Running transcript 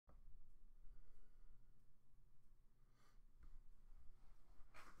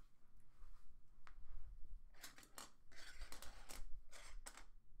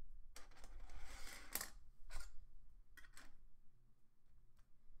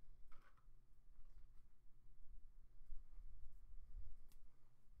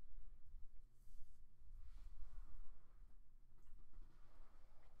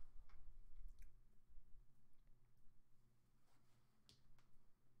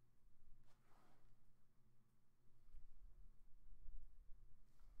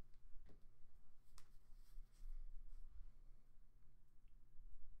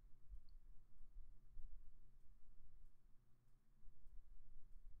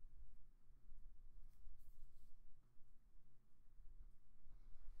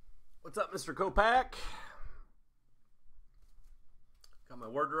What's up, Mr. Kopak? Got my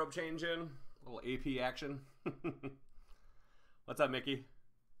wardrobe change in. A little AP action. What's up, Mickey?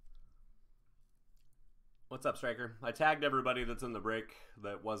 What's up, Striker? I tagged everybody that's in the break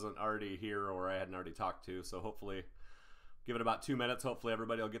that wasn't already here or I hadn't already talked to, so hopefully, give it about 2 minutes. Hopefully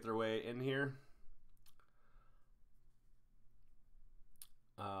everybody will get their way in here.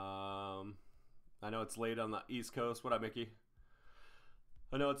 I know it's late on the East Coast. What up, Mickey?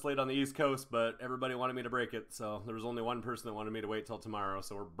 I know it's late on the East Coast, but everybody wanted me to break it, so there was only one person that wanted me to wait till tomorrow,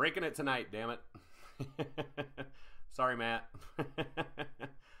 so we're breaking it tonight, damn it. Sorry, Matt.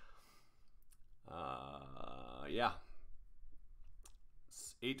 Yeah.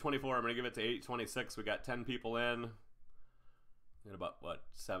 It's 8:24. I'm going to give it to 8:26. We got 10 people in. We got about, what,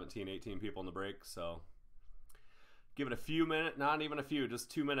 17, 18 people in the break, so give it a few minutes, not even a few, just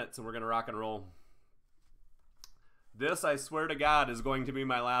 2 minutes, and we're going to rock and roll. This, I swear to God, is going to be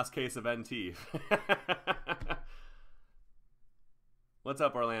my last case of NT. What's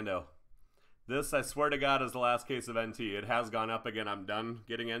up, Orlando? This, I swear to God, is the last case of NT. It has gone up again. I'm done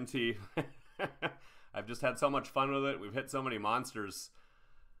getting NT. I've just had so much fun with it. We've hit so many monsters.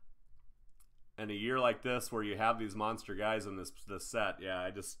 And a year like this, where you have these monster guys in this set, yeah,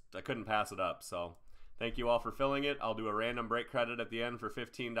 I couldn't pass it up. So thank you all for filling it. I'll do a random break credit at the end for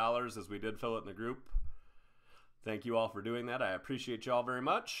 $15, as we did fill it in the group. Thank you all for doing that. I appreciate you all very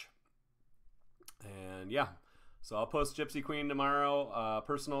much. And yeah, so I'll post Gypsy Queen tomorrow,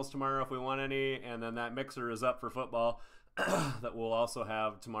 personals tomorrow if we want any, and then that mixer is up for football that we'll also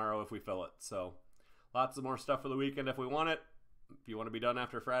have tomorrow if we fill it. So lots of more stuff for the weekend if we want it. If you want to be done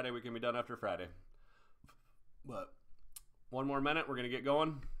after Friday, we can be done after Friday. But one more minute, we're going to get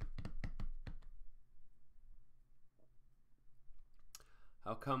going.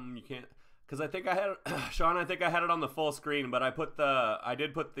 How come you can't? Because I think I had, Sean, I think I had it on the full screen, but I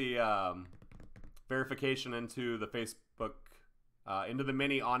did put the verification into the Facebook, into the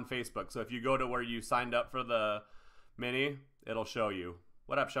mini on Facebook. So if you go to where you signed up for the mini, it'll show you.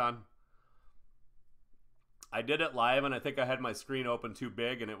 What up, Sean? I did it live, and I think I had my screen open too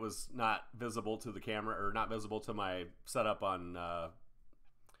big, and it was not visible to the camera, or not visible to my setup on,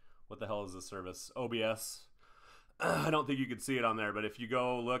 what the hell is this service? OBS. I don't think you could see it on there, but if you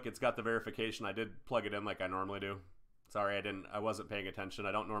go look, it's got the verification. I did plug it in like I normally do. Sorry, I wasn't paying attention.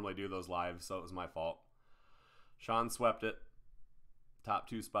 I don't normally do those live, so it was my fault. Sean swept it. Top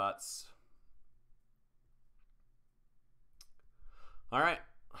 2 spots. All right.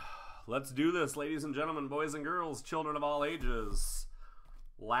 Let's do this, ladies and gentlemen, boys and girls, children of all ages.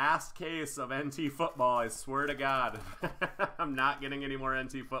 Last case of NT football, I swear to God. I'm not getting any more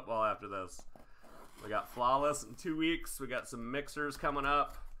NT football after this. We got Flawless in 2 weeks. We got some mixers coming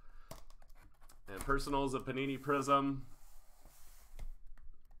up. And personals of Panini Prism.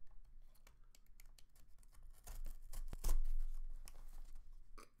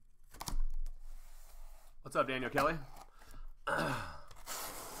 What's up, Daniel Kelly?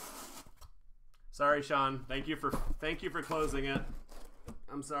 Sorry, Sean. Thank you for closing it.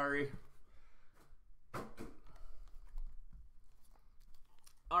 I'm sorry.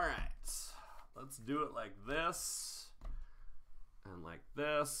 All right. Let's do it like this, and like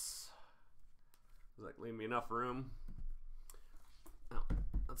this. Does that leave me enough room? No,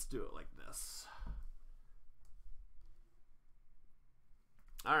 let's do it like this.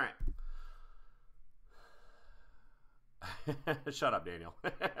 All right. Shut up, Daniel.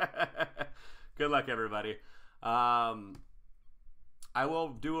 Good luck, everybody. I will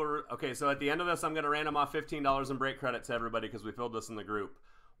do okay, so at the end of this, I'm going to random off $15 in break credit to everybody because we filled this in the group.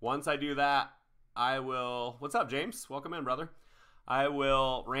 Once I do that, I will, what's up, James? Welcome in, brother. I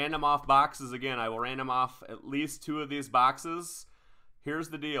will random off boxes again. I will random off at least 2 of these boxes. Here's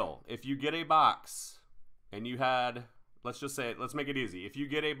the deal. If you get a box and you had, let's just say, let's make it easy. If you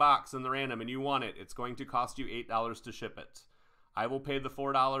get a box in the random and you want it, it's going to cost you $8 to ship it. I will pay the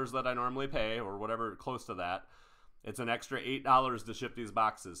 $4 that I normally pay, or whatever, close to that. It's an extra $8 to ship these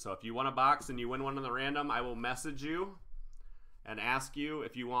boxes. So if you want a box and you win one in the random, I will message you and ask you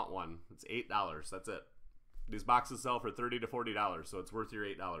if you want one. It's $8. That's it. These boxes sell for $30 to $40, so it's worth your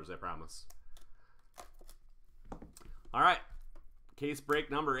 $8, I promise. All right. Case break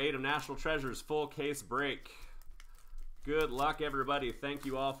number 8 of National Treasures. Full case break. Good luck, everybody. Thank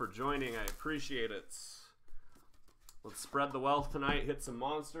you all for joining. I appreciate it. Let's spread the wealth tonight. Hit some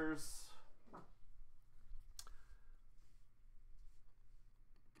monsters.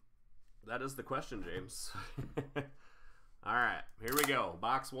 That is the question, James. All right, here we go.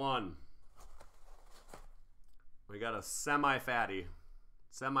 Box 1. We got a semi-fatty.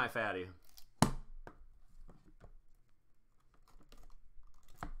 Semi-fatty.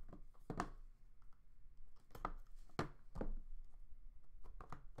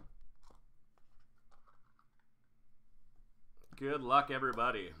 Good luck,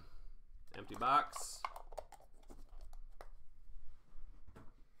 everybody. Empty box.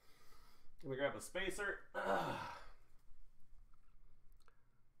 Let me grab a spacer. So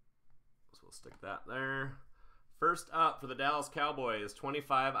we'll stick that there. First up for the Dallas Cowboys,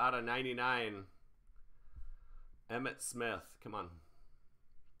 25 out of 99. Emmitt Smith. Come on.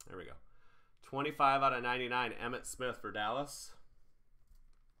 There we go. 25 out of 99. Emmitt Smith for Dallas.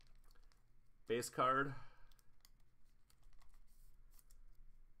 Base card.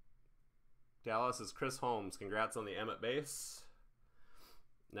 Dallas is Chris Holmes. Congrats on the Emmitt base.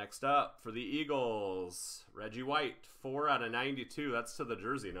 Next up for the Eagles, Reggie White, 4 out of 92. That's to the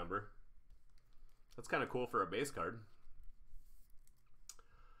jersey number. That's kind of cool for a base card.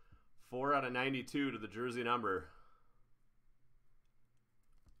 4 out of 92 to the jersey number.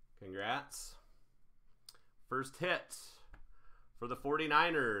 Congrats. First hit for the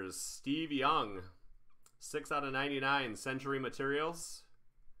 49ers, Steve Young, 6 out of 99, Century Materials.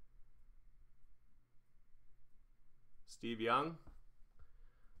 Steve Young.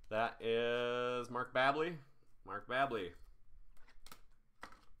 That is Mark Babley. Mark Babley.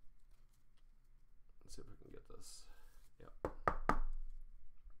 Let's see if we can get this. Yep.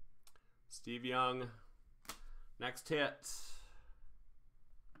 Steve Young. Next hit.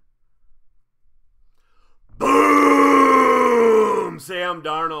 Boom! Sam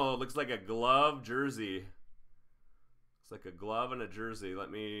Darnold. Looks like a glove jersey. Looks like a glove and a jersey. Let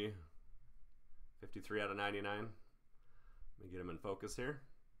me... 53 out of 99. Let me get him in focus here.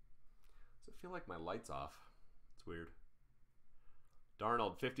 Does it feel like my light's off? It's weird.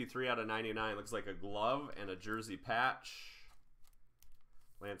 Darnold, 53 out of 99. Looks like a glove and a jersey patch.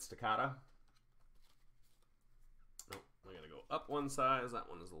 Lance Takata. Oh, I gotta go up one size. That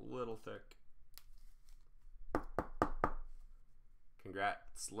one is a little thick.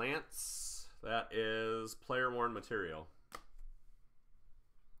 Congrats, Lance. That is player worn material.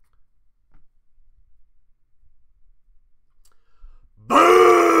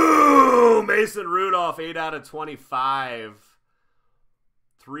 Boom! Mason Rudolph, 8 out of 25.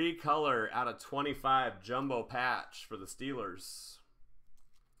 3 color out of 25 jumbo patch for the Steelers.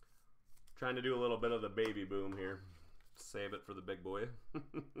 Trying to do a little bit of the baby boom here. Save it for the big boy.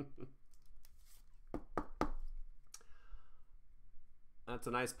 That's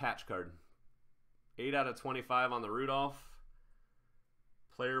a nice patch card. 8 out of 25 on the Rudolph.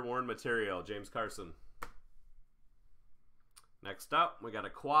 Player worn material, James Carson. Next up, we got a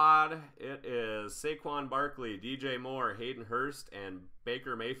quad. It is Saquon Barkley, DJ Moore, Hayden Hurst, and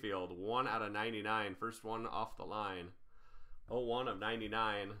Baker Mayfield. 1 out of 99. First one off the line. 01 of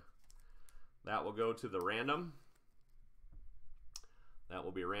 99. That will go to the random. That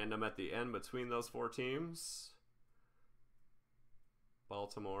will be random at the end between those 4 teams.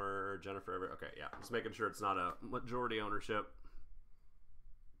 Baltimore, Jennifer Everett. Okay, yeah. Just making sure it's not a majority ownership.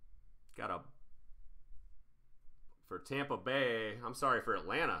 Got a... For Tampa Bay, I'm sorry, for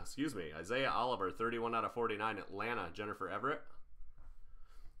Atlanta, excuse me. Isaiah Oliver, 31 out of 49. Atlanta, Jennifer Everett.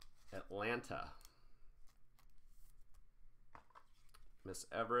 Atlanta. Miss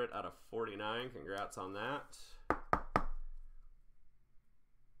Everett out of 49. Congrats on that.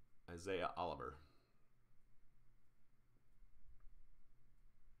 Isaiah Oliver.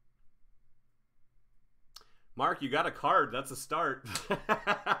 Mark, you got a card. That's a start.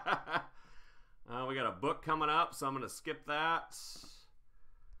 We got a book coming up, so I'm going to skip that.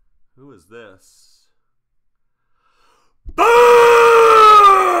 Who is this? Boom!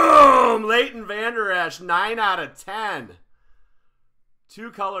 Leighton Vander Esch, 9 out of 10.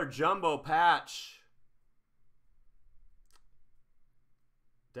 2-color jumbo patch.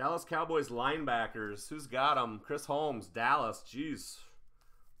 Dallas Cowboys linebackers. Who's got them? Chris Holmes, Dallas. Jeez.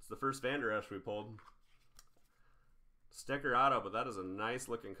 It's the first Vander Esch we pulled. Sticker auto, but that is a nice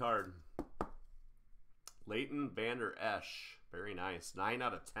looking card. Leighton Vander Esch. Very nice. 9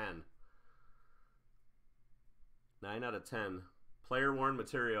 out of 10. 9 out of 10. Player worn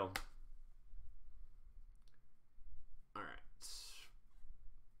material. All right.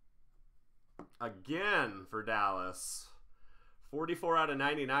 Again for Dallas. 44 out of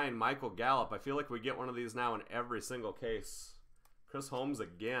 99. Michael Gallup. I feel like we get one of these now in every single case. Chris Holmes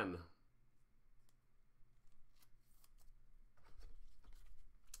again.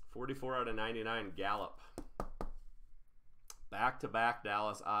 44 out of 99, Gallup. Back-to-back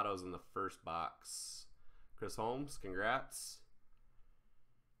Dallas autos in the first box. Chris Holmes, congrats.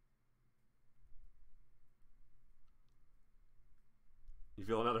 You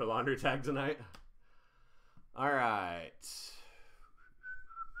feel another laundry tag tonight? All right.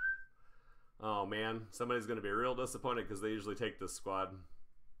 Oh, man. Somebody's going to be real disappointed because they usually take this squad.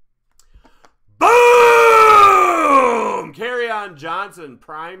 Boom! Boom! Kerryon Johnson,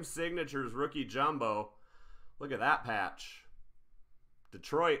 Prime Signatures rookie jumbo. Look at that patch.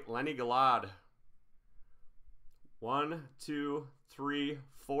 Detroit, Lenny Gallade. 1, 2, 3,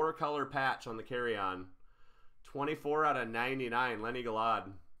 4 color patch on the Kerryon. 24 out of 99, Lenny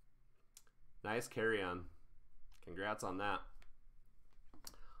Gallade. Nice Kerryon. Congrats on that.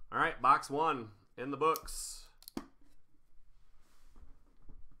 All right, box 1 in the books.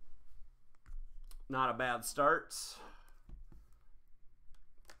 Not a bad start.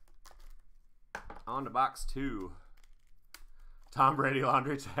 On to box 2. Tom Brady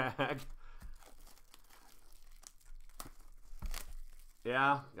laundry tag.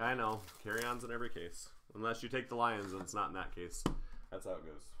 Yeah, I know. Carry-ons in every case. Unless you take the Lions and it's not in that case. That's how it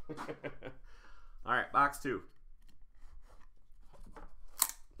goes. All right, box 2.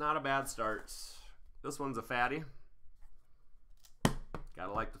 Not a bad start. This one's a fatty.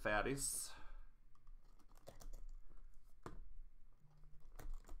 Gotta like the fatties.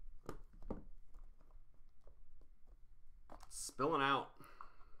 Spilling out.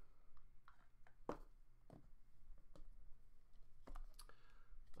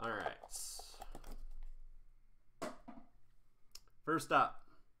 All right. First up,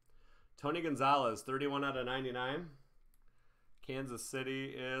 Tony Gonzalez, 31 out of 99. Kansas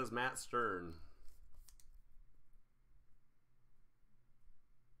City is Matt Stern.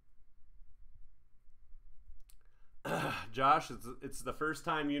 Josh, it's the first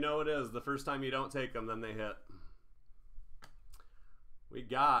time you know it is. The first time you don't take them, then they hit. We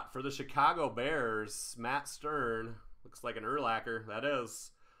got, for the Chicago Bears, Matt Stern. Looks like an Urlacher. That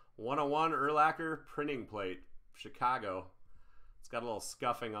is 101 Urlacher printing plate. Chicago. It's got a little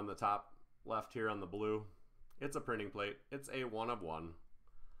scuffing on the top left here on the blue. It's a printing plate. It's a 1 of 1.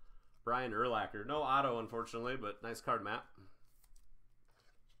 Brian Urlacher. No auto, unfortunately, but nice card, Matt.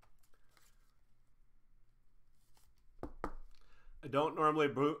 I don't normally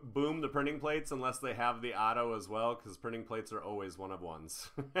boom the printing plates unless they have the auto as well, because printing plates are always 1 of 1s.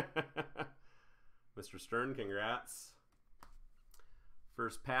 Mr. Stern, congrats.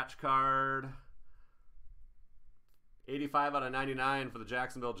 First patch card. 85 out of 99 for the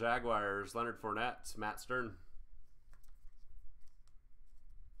Jacksonville Jaguars. Leonard Fournette, Matt Stern.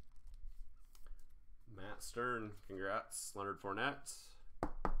 Matt Stern, congrats. Leonard Fournette.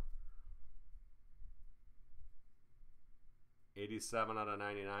 87 out of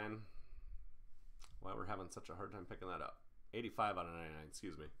 99. Why we're having such a hard time picking that up. 85 out of 99,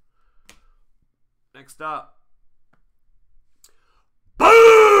 excuse me. Next up.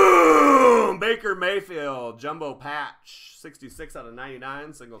 Boom! Baker Mayfield, jumbo patch. 66 out of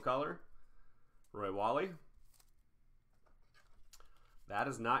 99, single color. Roy Wally. That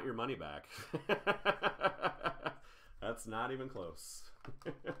is not your money back. That's not even close.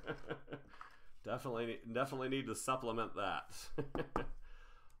 Definitely need to supplement that.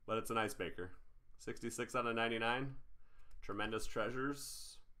 But it's a nice Baker. 66 out of 99. Tremendous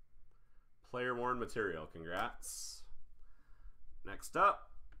treasures. Player worn material. Congrats. Next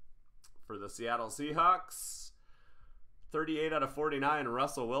up, for the Seattle Seahawks, 38 out of 49.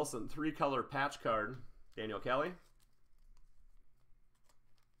 Russell Wilson, 3-color patch card. Daniel Kelly.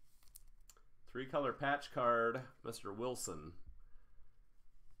 3-color patch card. Mr. Wilson.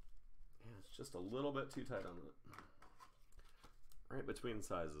 Just a little bit too tight on it. Right between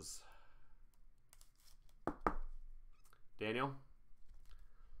sizes. Daniel.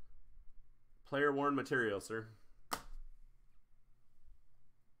 Player worn material, sir.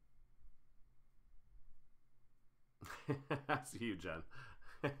 That's you, Jen.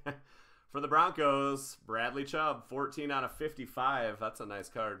 For the Broncos, Bradley Chubb, 14 out of 55. That's a nice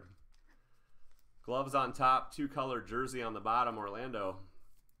card. Gloves on top, 2-color jersey on the bottom, Orlando.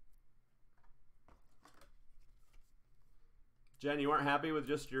 Jen, you weren't happy with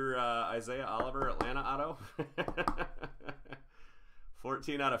just your Isaiah Oliver Atlanta auto?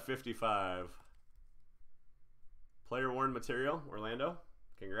 14 out of 55. Player worn material, Orlando.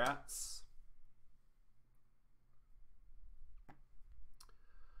 Congrats.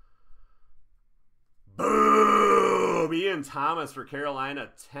 Boom! Ian Thomas for Carolina.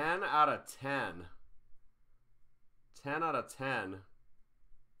 10 out of 10. 10 out of 10.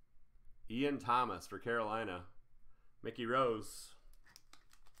 Ian Thomas for Carolina. Mickey Rose.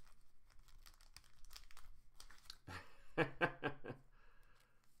 Kind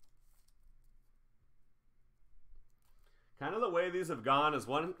of the way these have gone is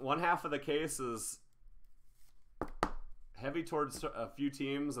one half of the case is heavy towards a few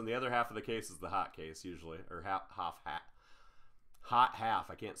teams, and the other half of the case is the hot case usually, or hot half.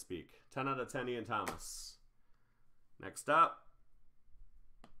 I can't speak. 10 out of 10, Ian Thomas. Next up.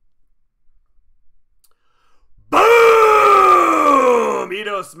 Boom! Boom!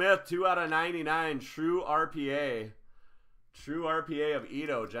 Ito Smith, 2 out of 99. True RPA. True RPA of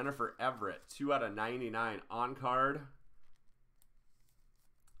Ito. Jennifer Everett, 2 out of 99. On card.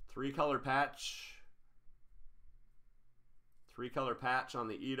 3-color patch. 3-color patch on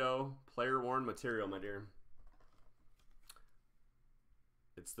the Ito. Player worn material, my dear.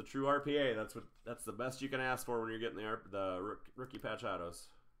 It's the true RPA. That's the best you can ask for when you're getting the rookie patch autos.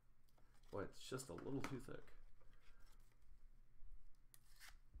 Boy, it's just a little too thick.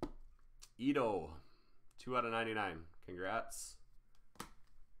 Ito, 2 out of 99. Congrats.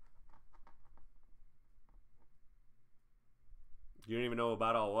 You don't even know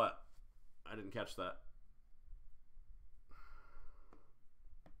about all what? I didn't catch that.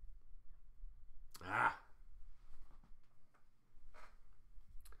 Ah.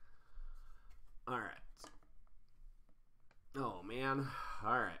 All right. Oh, man.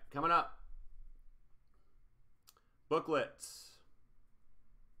 All right. Coming up. Booklet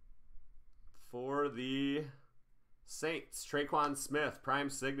for the Saints. Traquan Smith. Prime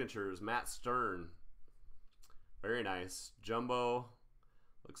signatures. Matt Stern. Very nice. Jumbo.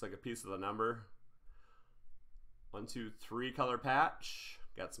 Looks like a piece of the number. 1, 2, 3 color patch.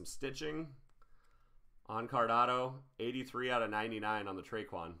 Got some stitching. On card auto. 83 out of 99 on the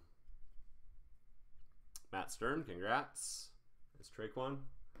Traquan. Matt Stern, congrats. Nice Traquan.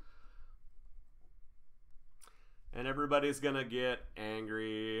 And everybody's going to get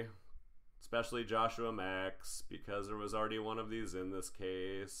angry, especially Joshua Max, because there was already one of these in this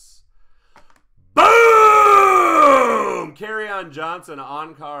case. Boom! Kerryon Johnson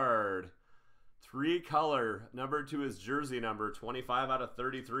on card. 3-color, numbered to his jersey number, 25 out of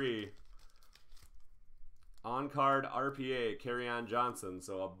 33. On card RPA, Kerryon Johnson.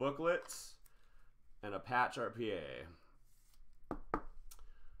 So a booklet and a patch RPA.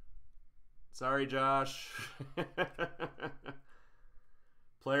 Sorry, Josh.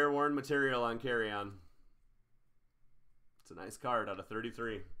 Player worn material on Kerryon. It's a nice card out of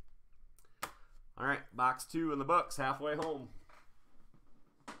 33. All right, box 2 in the books, halfway home.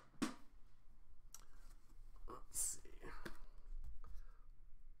 Let's see.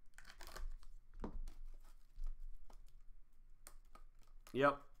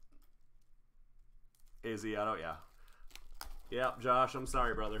 Yep. AZ auto, yeah. Yep, Josh, I'm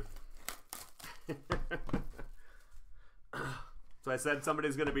sorry, brother. So I said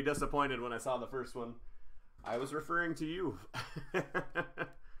somebody's going to be disappointed when I saw the first one. I was referring to you. I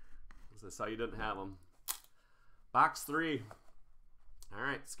saw you didn't have them. Box 3. All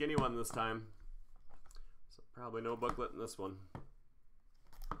right, skinny one this time. So probably no booklet in this one.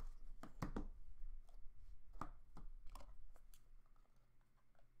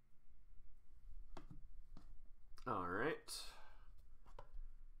 All right.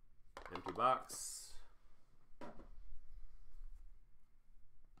 Empty box.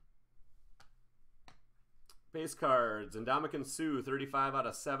 Base cards. Ndamukong Suh, 35 out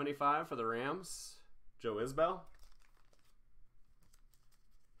of 75 for the Rams. Joe Isbell.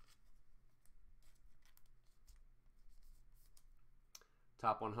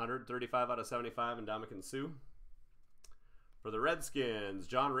 Top 100, 35 out of 75, Ndamukong Suh. For the Redskins,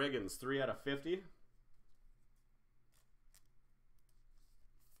 John Riggins, 3 out of 50.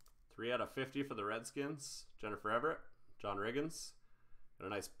 3 out of 50 for the Redskins. Jennifer Everett, John Riggins. Got a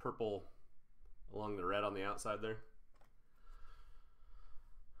nice purple along the red on the outside there.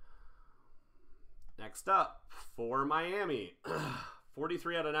 Next up, for Miami,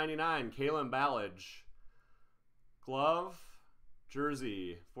 43 out of 99, Kalen Ballage. Glove,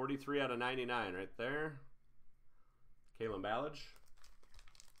 jersey, 43 out of 99 right there. Kalen Ballage.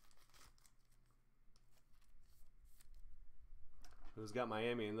 Who's got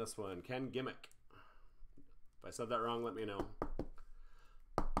Miami in this one? Ken Gimmick. If I said that wrong, let me know.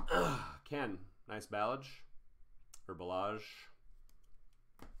 Ken, nice Ballage. Or Ballage.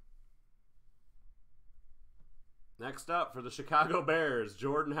 Next up for the Chicago Bears,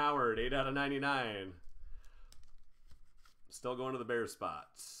 Jordan Howard, 8 out of 99. Still going to the Bears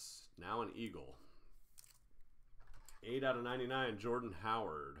spots. Now an Eagle. 8 out of 99, Jordan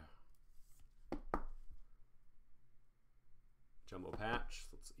Howard. Jumbo patch.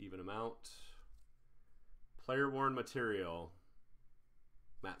 Let's even them out. Player worn material.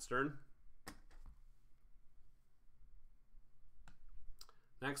 Matt Stern.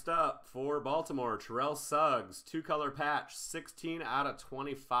 Next up for Baltimore, Terrell Suggs, 2-color patch, 16 out of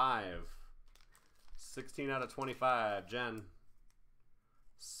 25. 16 out of 25. Jen.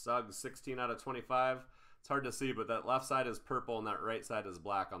 Suggs, 16 out of 25. It's hard to see, but that left side is purple and that right side is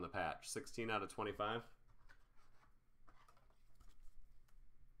black on the patch. 16 out of 25.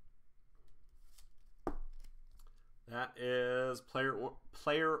 That is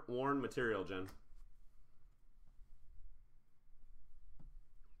player worn material, Jen.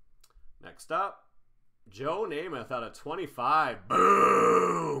 Next up, Joe Namath out of 25.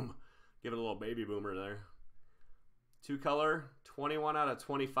 Boom! Give it a little baby boomer there. 2-color, 21 out of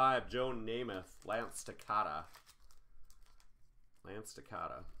 25. Joe Namath, Lance Takata. Lance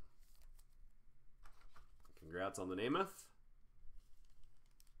Takata. Congrats on the Namath.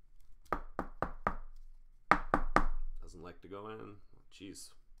 Doesn't like to go in. Jeez.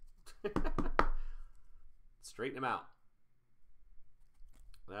 Straighten him out.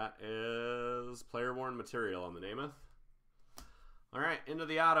 That is player worn material on the Namath. All right, into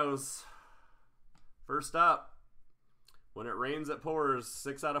the autos. First up, when it rains, it pours.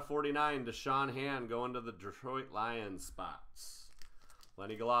 6 out of 49. Deshaun Hand going to the Detroit Lions spots.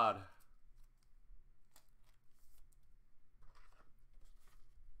 Lenny Galad.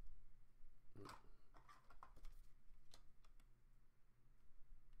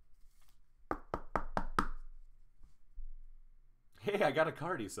 Hey, I got a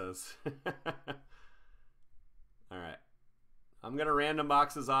card, he says. All right. I'm going to random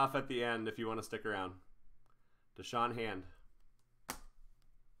boxes off at the end if you want to stick around. Deshaun Hand.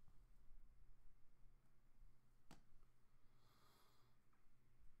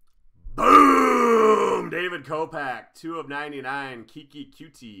 Boom! David Kopak, 2 of 99. Kiki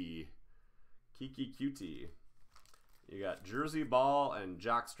Cutie. Kiki Cutie. You got Jersey Ball and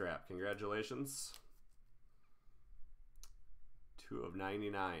Jockstrap. Congratulations. 2 of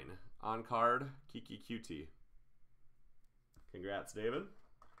 99. On card, Kiki Cutie. Congrats, David.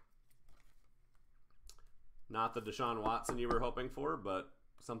 Not the Deshaun Watson you were hoping for, but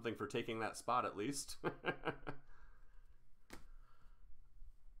something for taking that spot at least.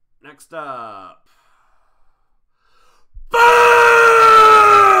 Next up. Boom!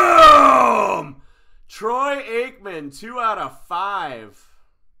 Troy Aikman, 2 out of 5.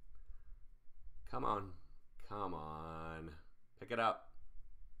 Come on. Come on. Pick it up.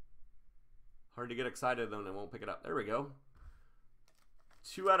 Hard to get excited though, and I won't pick it up. There we go.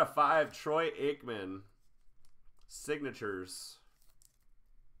 2 out of 5, Troy Aikman. Signatures.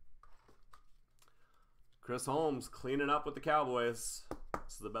 Chris Holmes cleaning up with the Cowboys.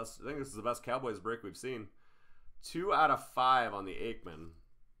 This is the best. I think this is the best Cowboys break we've seen. 2 out of 5 on the Aikman.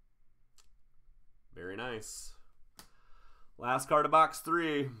 Very nice. Last card of box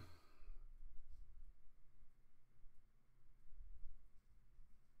 3.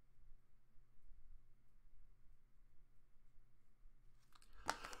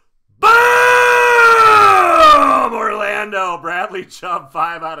 Bradley Chubb,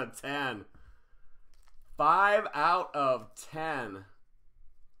 5 out of 10. 5 out of 10.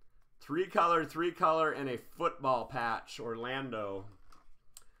 3-color, and a football patch. Orlando.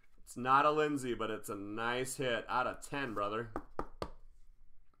 It's not a Lindsay, but it's a nice hit. Out of 10, brother.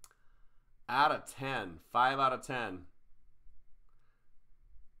 Out of 10. 5 out of 10.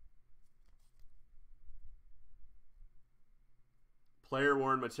 Player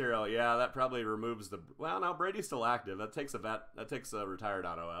worn material. Yeah, that probably removes the... Well, no, Brady's still active. That takes a vet. That takes a retired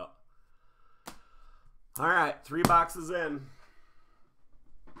auto out. All right, 3 boxes in.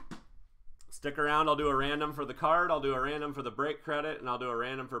 Stick around. I'll do a random for the card. I'll do a random for the break credit, and I'll do a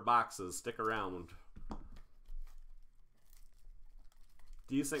random for boxes. Stick around.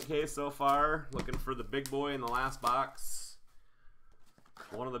 Decent case so far. Looking for the big boy in the last box.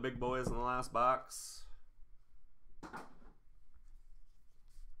 One of the big boys in the last box.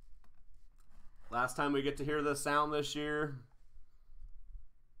 Last time we get to hear this sound this year.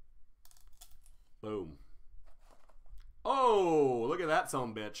 Boom. Oh, look at that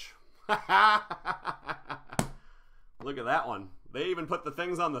son bitch. Look at that one. They even put the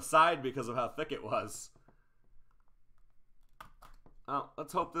things on the side because of how thick it was. Oh,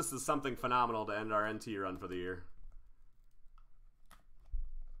 let's hope this is something phenomenal to end our NT run for the year.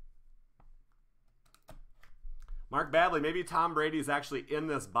 Mark Badley, maybe Tom Brady's actually in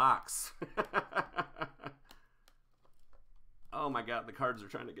this box. Oh my God, the cards are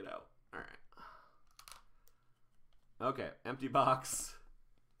trying to get out. All right. Okay, empty box.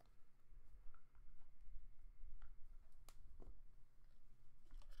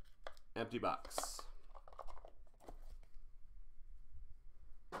 Empty box.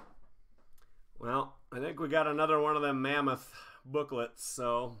 Well, I think we got another one of them mammoth booklets,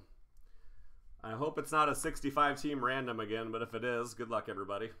 so I hope it's not a 65-team random again, but if it is, good luck,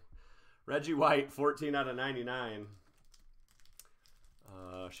 everybody. Reggie White, 14 out of 99.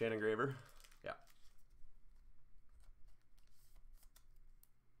 Shannon Graver. Yeah.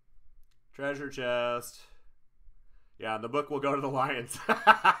 Treasure chest. Yeah, the book will go to the Lions.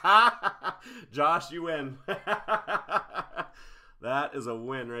 Josh, you win. That is a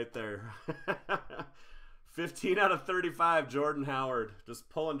win right there. 15 out of 35, Jordan Howard. Just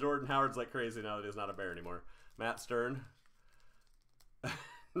pulling Jordan Howards like crazy now that he's not a Bear anymore. Matt Stern.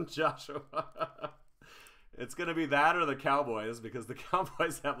 Joshua. It's going to be that or the Cowboys because the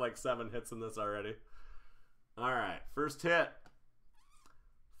Cowboys have like 7 hits in this already. All right, first hit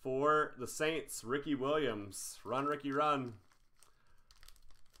for the Saints, Ricky Williams. Run, Ricky, run.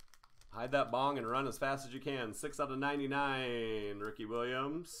 Hide that bong and run as fast as you can. 6 out of 99, Ricky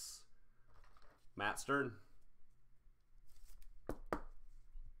Williams. Matt Stern.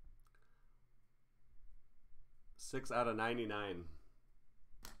 Six out of 99.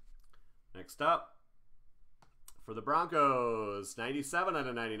 Next up, for the Broncos, 97 out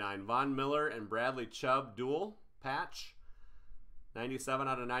of 99. Von Miller and Bradley Chubb dual patch. 97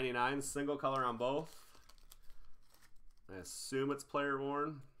 out of 99. Single color on both. I assume it's player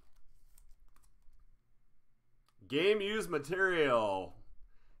worn. Game used material.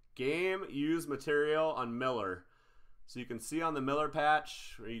 Game used material on Miller. So you can see on the Miller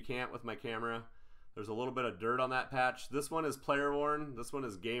patch, or you can't with my camera, there's a little bit of dirt on that patch. This one is player worn. This one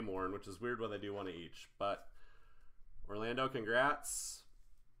is game worn, which is weird when they do one of each. But Orlando, congrats.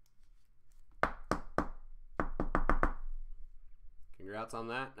 Congrats on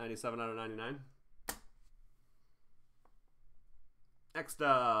that. 97 out of 99. Next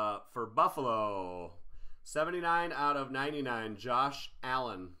up, for Buffalo, 79 out of 99, Josh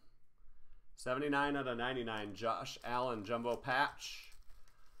Allen. 79 out of 99, Josh Allen, jumbo patch.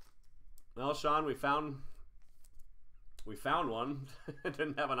 Well, Sean, we found one. It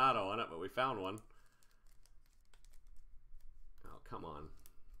didn't have an auto on it, but we found one. Oh, come on.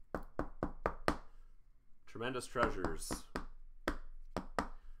 Tremendous Treasures.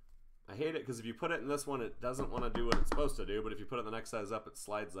 I hate it because if you put it in this one, it doesn't want to do what it's supposed to do, but if you put it the next size up, it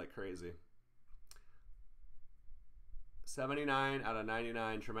slides like crazy. 79 out of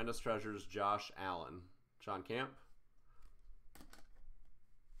 99, Tremendous Treasures, Josh Allen. Sean Camp.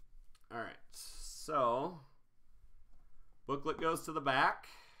 All right, so booklet goes to the back.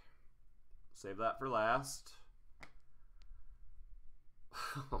 Save that for last.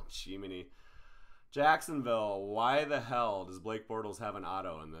 Oh, Jiminy. Jacksonville, why the hell does Blake Bortles have an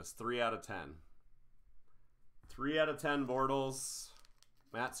auto in this? 3 out of 10. 3 out of 10 Bortles.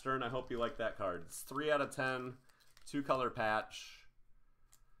 Matt Stern, I hope you like that card. It's 3 out of 10. 2-color patch.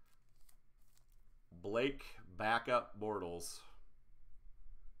 Blake backup Bortles.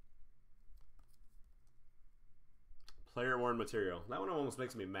 Player worn material. That one almost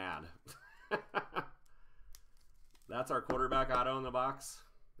makes me mad. That's our quarterback auto in the box.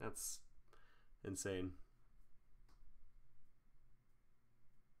 That's insane.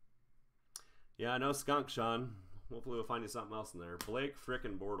 Yeah, no skunk, Sean. Hopefully we'll find you something else in there. Blake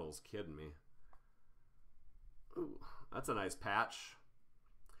frickin' Bortles. Kidding me. Ooh, that's a nice patch.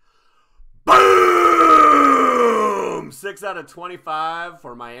 Boom! 6 out of 25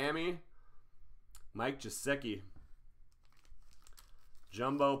 for Miami. Mike Gesicki.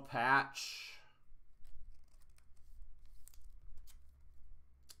 Jumbo patch.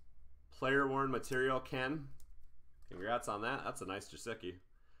 Player worn material, Ken. Congrats on that. That's a nice Gesicki.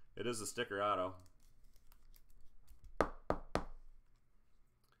 It is a sticker auto.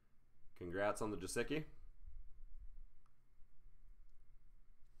 Congrats on the Gesicki.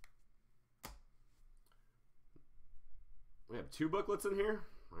 We have 2 booklets in here.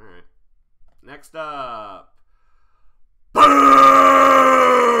 All right. Next up. Boom!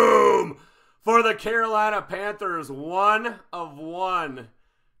 For the Carolina Panthers, 1 of 1.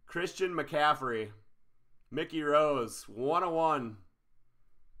 Christian McCaffrey. Mickey Rose, 1 of 1.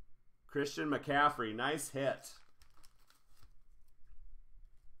 Christian McCaffrey, nice hit.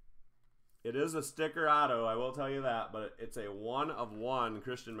 It is a sticker auto, I will tell you that, but it's a 1 of 1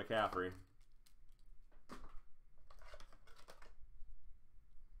 Christian McCaffrey.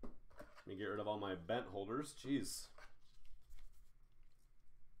 Let me get rid of all my bent holders. Jeez.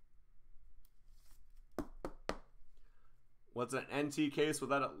 What's an NT case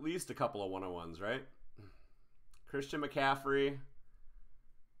without at least a couple of 101s, right? Christian McCaffrey,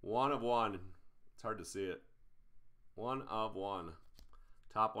 1 of 1. It's hard to see it. 1 of 1.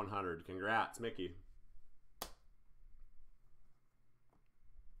 Top 100. Congrats, Mickey.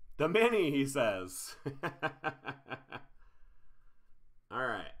 The mini, he says. All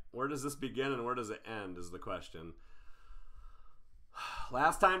right. Where does this begin and where does it end is the question.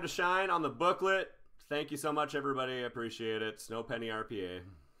 Last time to shine on the booklet. Thank you so much, everybody. I appreciate it. Snow Penny RPA.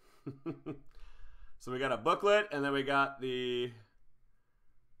 So we got a booklet, and then we got the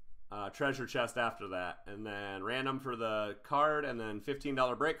treasure chest after that. And then random for the card, and then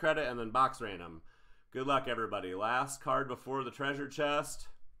 $15 break credit, and then box random. Good luck, everybody. Last card before the treasure chest.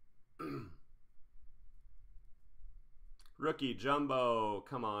 Rookie Jumbo.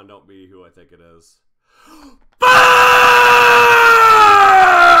 Come on, don't be who I think it is. Boom!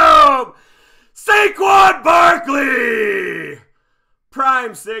 Saquon Barkley!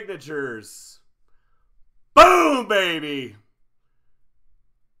 Prime signatures. Boom, baby!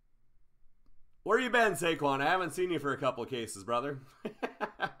 Where you been, Saquon? I haven't seen you for a couple of cases, brother.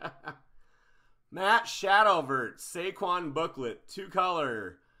 Matt Shadowvert, Saquon booklet,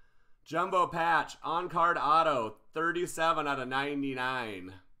 2-color, jumbo patch, on-card auto, 37 out of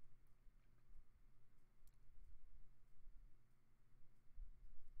 99.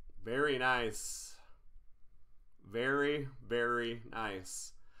 Very nice. Very, very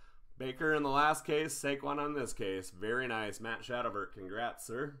nice. Baker in the last case, Saquon on this case. Very nice. Matt Shadowvert, congrats,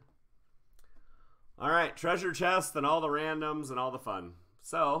 sir. All right, treasure chest and all the randoms and all the fun.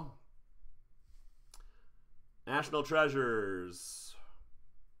 So, National Treasures.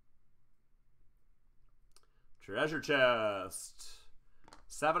 Treasure chest.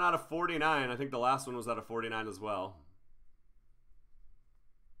 7 out of 49. I think the last one was out of 49 as well.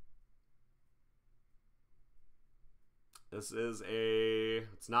 This is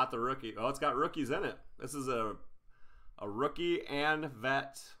it's not the rookie. Oh, it's got rookies in it. This is a rookie and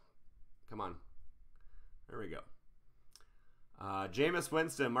vet. Come on. There we go. Jameis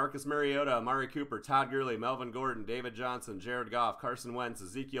Winston, Marcus Mariota, Amari Cooper, Todd Gurley, Melvin Gordon, David Johnson, Jared Goff, Carson Wentz,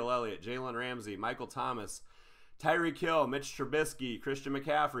 Ezekiel Elliott, Jalen Ramsey, Michael Thomas, Tyreek Hill, Mitch Trubisky, Christian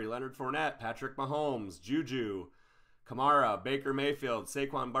McCaffrey, Leonard Fournette, Patrick Mahomes, Juju, Kamara, Baker Mayfield,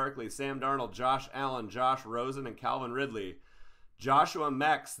 Saquon Barkley, Sam Darnold, Josh Allen, Josh Rosen, and Calvin Ridley. Joshua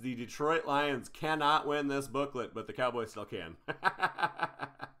Mex, the Detroit Lions cannot win this booklet, but the Cowboys still can.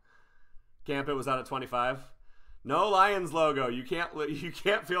 Camp, it was out of 25. No Lions logo. You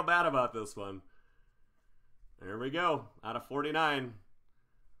can't feel bad about this one. There we go. Out of 49.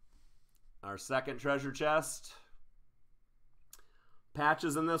 Our second treasure chest.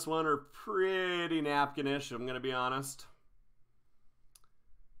 Patches in this one are pretty napkinish, I'm going to be honest.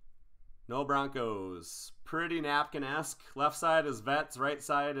 No Broncos. Pretty napkin-esque. Left side is vets. Right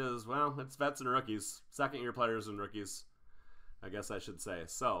side is, well, it's vets and rookies. Second-year players and rookies, I guess I should say.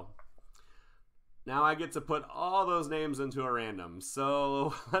 So, now I get to put all those names into a random.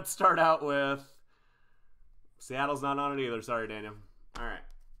 So, let's start out with... Seattle's not on it either. Sorry, Daniel. All right.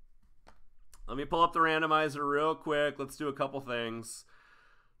 Let me pull up the randomizer real quick. Let's do a couple things.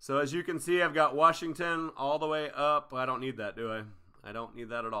 So as you can see, I've got Washington all the way up. I don't need that, do I? I don't need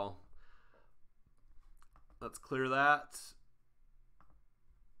that at all. Let's clear that.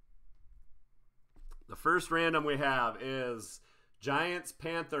 The first random we have is Giants,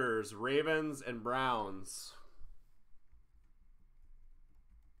 Panthers, Ravens, and Browns.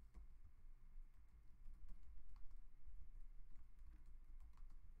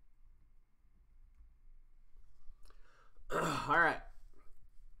 All right.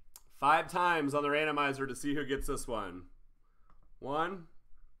 5 times on the randomizer to see who gets this one. 1,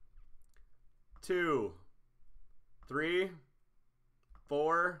 2, 3,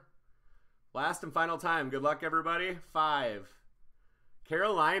 4. Last and final time. Good luck, everybody. 5.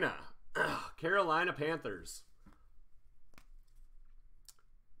 Carolina. Carolina Panthers.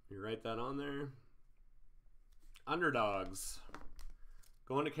 You write that on there. Underdogs.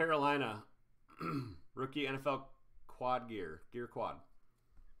 Going to Carolina. Rookie NFL quad gear. Gear quad.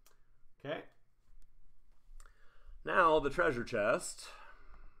 Okay. Now the treasure chest.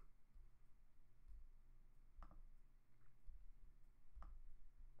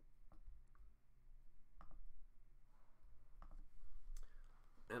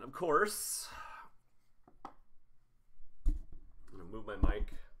 And of course, I'm going to move my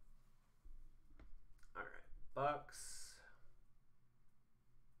mic. All right. Bucks.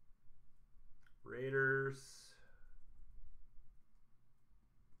 Raiders.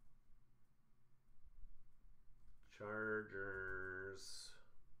 Chargers.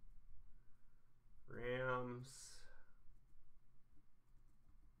 Rams.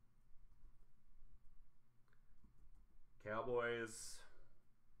 Cowboys.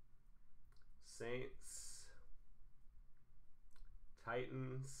 Saints.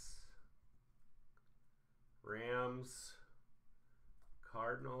 Titans. Rams.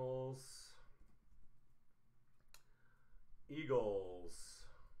 Cardinals. Eagles.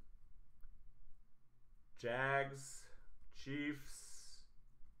 Jags, Chiefs,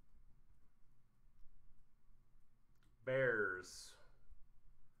 Bears,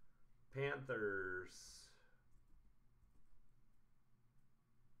 Panthers,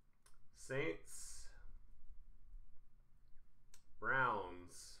 Saints,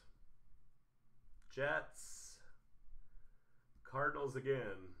 Browns, Jets, Cardinals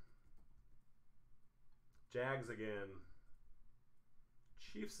again, Jags again,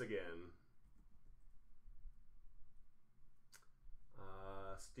 Chiefs again,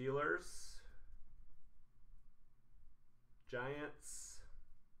 Steelers, Giants,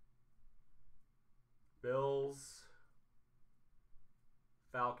 Bills,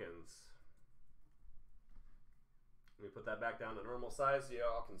 Falcons. Let me put that back down to normal size so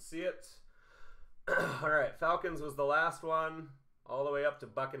y'all can see it. All right, Falcons was the last one, all the way up to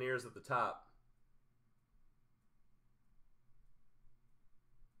Buccaneers at the top.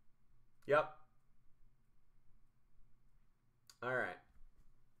 Yep. All right.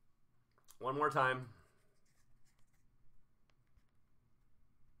 One more time.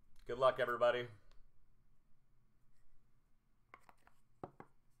 Good luck, everybody.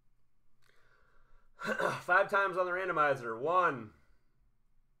 Five times on the randomizer. 1,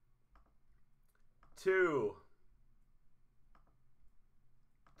 2,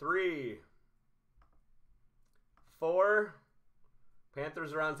 3, 4.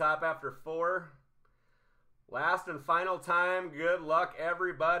 Panthers are on top after 4. Last and final time. Good luck,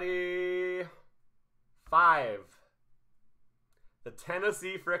 everybody. 5. The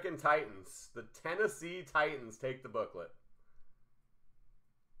Tennessee frickin' Titans. The Tennessee Titans take the booklet.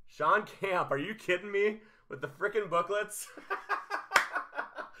 Sean Camp, are you kidding me with the frickin' booklets?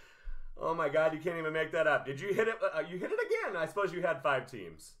 Oh my God, you can't even make that up. Did you hit it? You hit it again. I suppose you had 5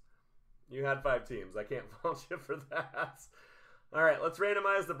 teams. You had 5 teams. I can't fault you for that. All right, let's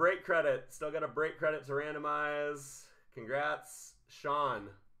randomize the break credit. Still got a break credit to randomize. Congrats, Sean.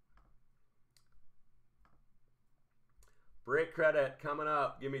 Break credit coming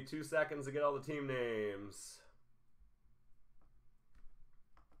up. Give me 2 seconds to get all the team names.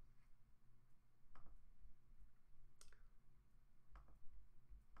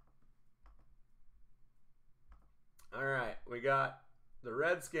 All right, we got the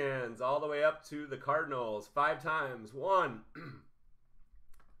Redskins all the way up to the Cardinals. 5 times. 1,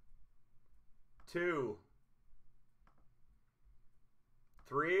 2,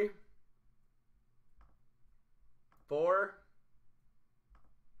 3, 4,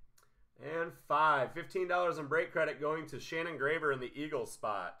 and 5. $15 in break credit going to Shannon Graver in the Eagles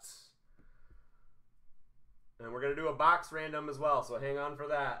spot. And we're going to do a box random as well, so hang on for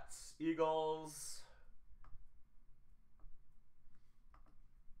that. Eagles.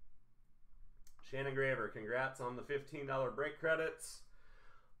 Shannon Graver, congrats on the $15 break credits.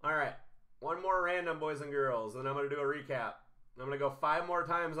 All right, one more random, boys and girls, and I'm going to do a recap. I'm going to go 5 more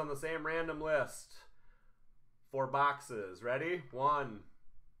times on the same random list for boxes. Ready? 1,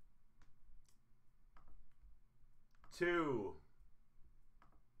 2,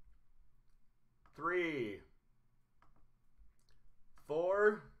 3,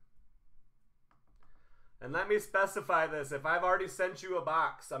 4. And let me specify this. If I've already sent you a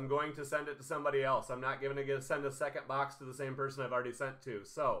box, I'm going to send it to somebody else. I'm not going to send a second box to the same person I've already sent to.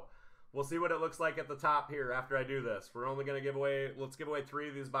 So we'll see what it looks like at the top here after I do this. We're only going to give away, let's give away 3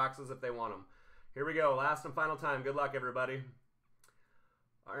 of these boxes if they want them. Here we go. Last and final time. Good luck, everybody.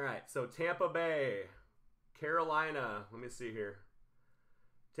 All right. So Tampa Bay, Carolina. Let me see here.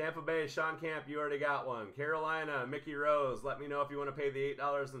 Tampa Bay, Sean Camp, you already got one. Carolina, Mickey Rose. Let me know if you want to pay the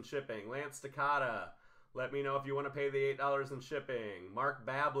 $8 in shipping. Lance Takata. Let me know if you want to pay the $8 in shipping. Mark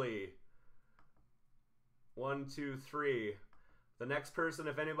Babley. 1, 2, 3. The next person,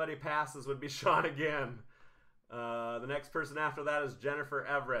 if anybody passes, would be Sean again. The next person after that is Jennifer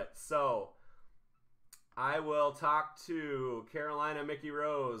Everett. So I will talk to Carolina Mickey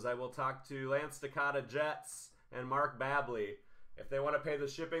Rose. I will talk to Lance Takata Jets and Mark Babley. If they want to pay the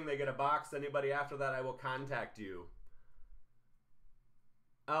shipping, they get a box. Anybody after that, I will contact you.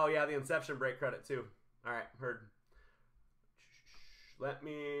 Oh, yeah, the Inception break credit, too. All right, heard.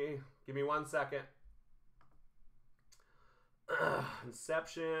 Give me 1 second.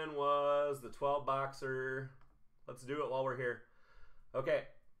 Inception was the 12 boxer. Let's do it while we're here. Okay,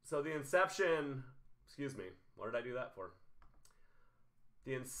 so the Inception, excuse me, what did I do that for?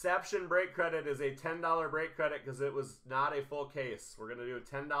 The Inception break credit is a $10 break credit because it was not a full case. We're going to do a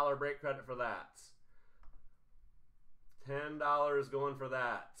 $10 break credit for that. $10 going for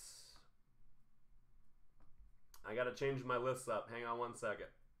that. I got to change my lists up. Hang on 1 second.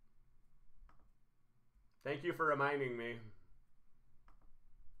 Thank you for reminding me.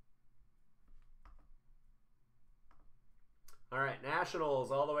 All right, Nationals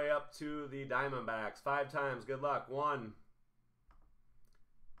all the way up to the Diamondbacks. 5 times. Good luck. 1,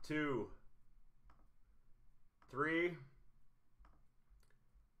 2, 3,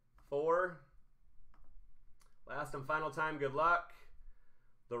 4. Last and final time, good luck.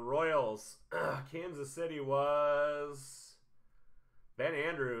 The Royals. Kansas City was Ben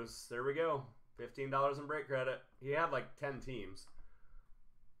Andrews. There we go. $15 in break credit. He had like 10 teams.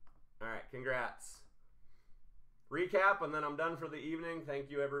 All right, congrats. Recap, and then I'm done for the evening. Thank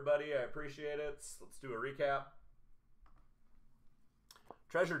you, everybody. I appreciate it. Let's do a recap.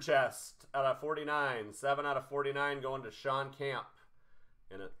 Treasure Chest out of 49. 7 out of 49 going to Sean Camp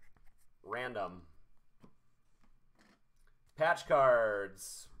in it. Random. Patch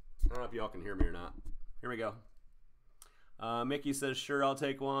cards. I don't know if y'all can hear me or not. Here we go. Mickey says, sure, I'll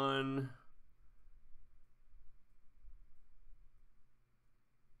take one.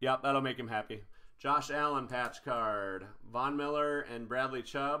 Yep, that'll make him happy. Josh Allen patch card. Von Miller and Bradley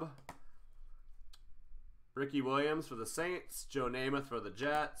Chubb. Ricky Williams for the Saints. Joe Namath for the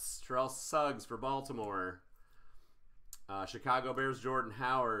Jets. Terrell Suggs for Baltimore. Chicago Bears Jordan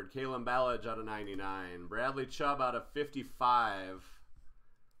Howard. Kalen Ballage out of 99. Bradley Chubb out of 55.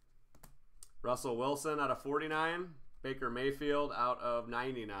 Russell Wilson out of 49. Baker Mayfield out of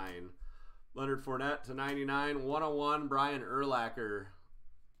 99. Leonard Fournette to 99. 101 Brian Urlacher.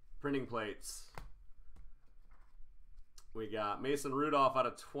 Printing plates. We got Mason Rudolph out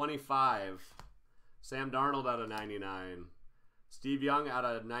of 25. Sam Darnold out of 99. Steve Young out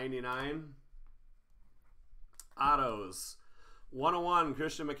of 99. Autos. 101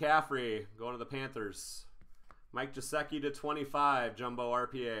 Christian McCaffrey going to the Panthers. Mike Gesicki to 25. Jumbo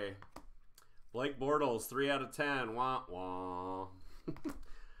RPA. Blake Bortles 3 out of 10. Wah, wah.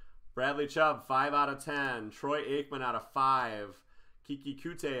 Bradley Chubb 5 out of 10. Troy Aikman out of 5. Kiki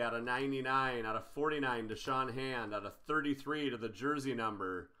Kute out of 99, out of 49, Deshaun Hand, out of 33 to the jersey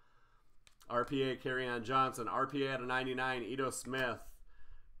number. RPA, Kerryon Johnson. RPA out of 99, Ito Smith.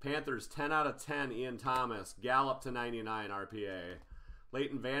 Panthers, 10 out of 10, Ian Thomas. Gallup to 99, RPA.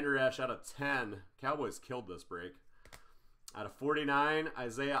 Leighton Vander Esch out of 10. Cowboys killed this break. Out of 49,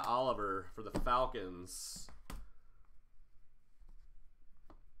 Isaiah Oliver for the Falcons.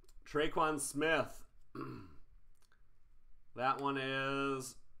 Traquan Smith. That one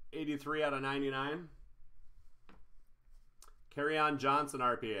is 83 out of 99. Kerryon Johnson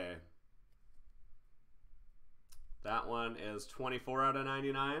RPA. That one is 24 out of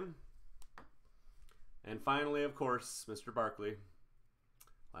 99. And finally, of course, Mr. Barkley.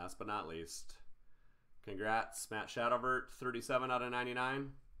 Last but not least. Congrats, Matt Shadowvert, 37 out of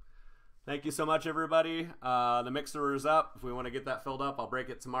 99. Thank you so much, everybody. The mixer is up. If we want to get that filled up, I'll break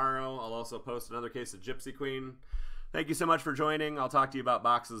it tomorrow. I'll also post another case of Gypsy Queen. Thank you so much for joining. I'll talk to you about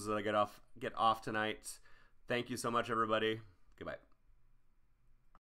boxes that I get off tonight. Thank you so much, everybody. Goodbye.